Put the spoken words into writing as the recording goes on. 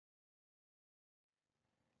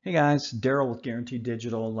Hey guys, Daryl with Guaranteed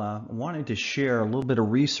Digital. Wanted to share a little bit of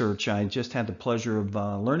research I just had the pleasure of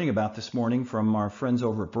learning about this morning from our friends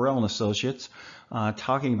over at Burrell and Associates,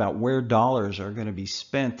 talking about where dollars are going to be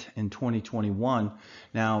spent in 2021.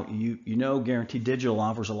 Now, you know Guaranteed Digital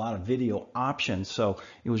offers a lot of video options, so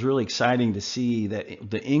it was really exciting to see that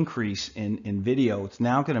the increase in video. It's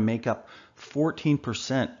now going to make up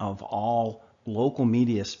 14% of all local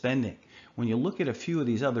media spending. When you look at a few of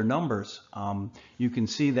these other numbers, you can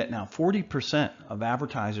see that now 40% of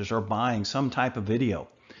advertisers are buying some type of video.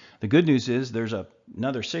 The good news is there's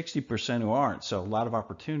another 60% who aren't, so a lot of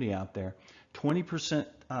opportunity out there. 20%,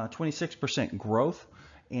 26% growth,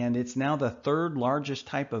 and it's now the third largest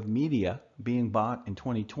type of media being bought in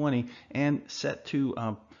 2020 and set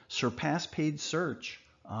to surpass paid search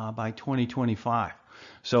by 2025.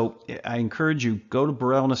 So I encourage you, go to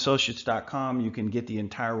BurrellAndAssociates.com. You can get the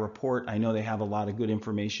entire report. I know they have a lot of good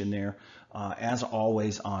information there, as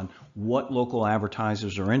always, on what local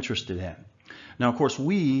advertisers are interested in. Now, of course,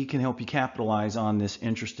 we can help you capitalize on this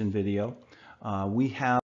interest in video. We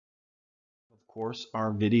have, of course, our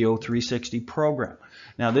Video 360 program.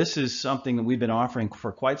 Now, this is something that we've been offering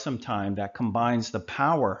for quite some time that combines the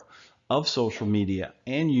power of social media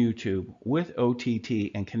and YouTube with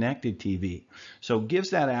OTT and connected TV. So it gives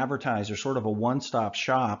that advertiser sort of a one-stop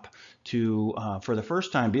shop to, for the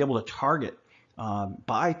first time, be able to target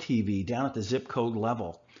by TV down at the zip code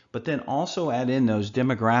level, but then also add in those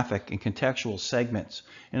demographic and contextual segments.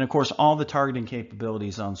 And of course, all the targeting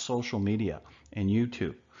capabilities on social media and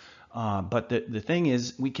YouTube. But the thing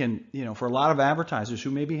is, we can, for a lot of advertisers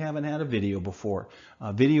who maybe haven't had a video before,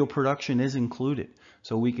 video production is included.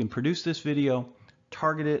 So we can produce this video,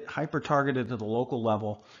 target it, hyper-target it to the local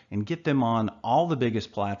level, and get them on all the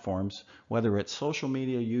biggest platforms, whether it's social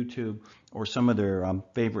media, YouTube, or some of their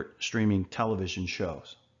favorite streaming television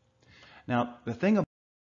shows. Now, the thing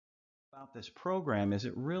about this program is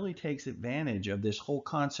it really takes advantage of this whole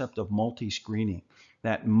concept of multi-screening,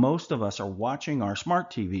 that most of us are watching our smart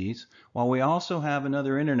TVs while we also have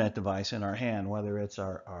another internet device in our hand, whether it's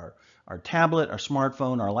our tablet, our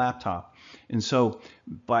smartphone, our laptop. And so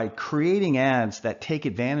by creating ads that take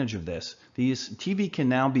advantage of this, these TV can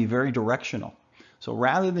now be very directional. So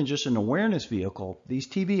rather than just an awareness vehicle, these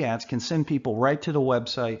TV ads can send people right to the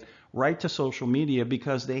website, right to social media,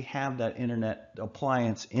 because they have that internet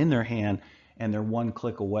appliance in their hand and they're one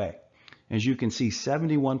click away. As you can see,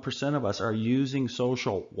 71% of us are using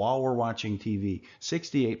social while we're watching TV.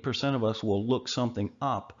 68% of us will look something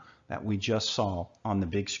up that we just saw on the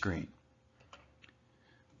big screen.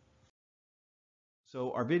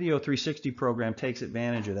 So our Video 360 program takes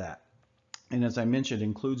advantage of that. And as I mentioned,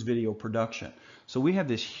 includes video production. So we have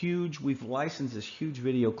this we've licensed this huge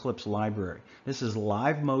video clips library. This is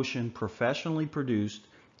live motion, professionally produced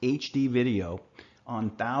HD video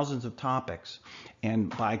on thousands of topics.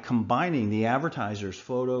 And by combining the advertisers'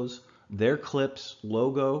 photos, their clips,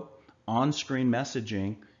 logo, on-screen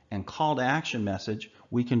messaging, and call to action message,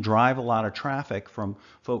 we can drive a lot of traffic from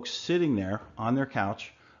folks sitting there on their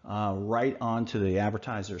couch right onto the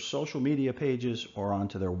advertiser's social media pages or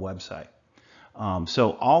onto their website.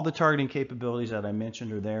 So all the targeting capabilities that I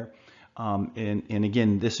mentioned are there. And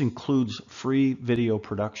again, this includes free video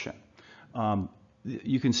production.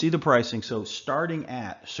 You can see the pricing. So starting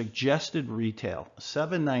at suggested retail,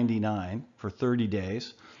 $7.99 for 30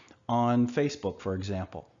 days on Facebook, for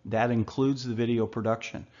example. That includes the video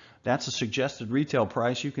production. That's a suggested retail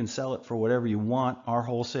price. You can sell it for whatever you want. Our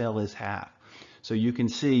wholesale is half. So you can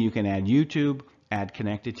see you can add YouTube, add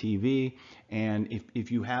connected TV, and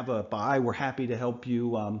if you have a buy, we're happy to help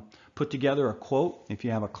you put together a quote if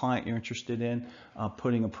you have a client you're interested in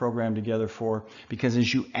putting a program together for, because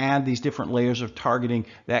as you add these different layers of targeting,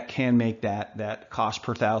 that can make that cost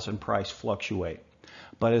per thousand price fluctuate.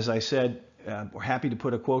 But as I said, we're happy to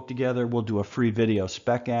put a quote together. We'll do a free video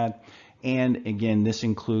spec ad, and again, this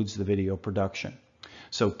includes the video production.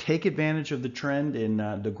 So take advantage of the trend in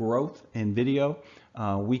the growth in video.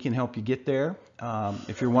 We can help you get there.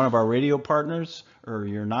 If you're one of our radio partners or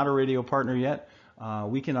you're not a radio partner yet,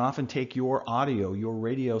 we can often take your audio, your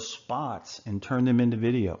radio spots, and turn them into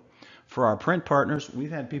video. For our print partners,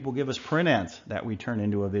 we've had people give us print ads that we turn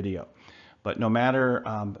into a video. But no matter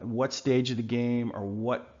what stage of the game or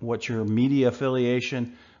what your media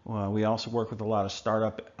affiliation, we also work with a lot of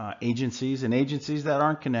startup agencies and agencies that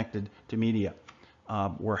aren't connected to media.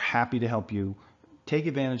 We're happy to help you take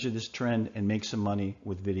advantage of this trend and make some money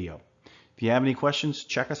with video. If you have any questions,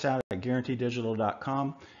 check us out at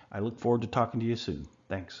guaranteedigital.com. I look forward to talking to you soon.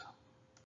 Thanks.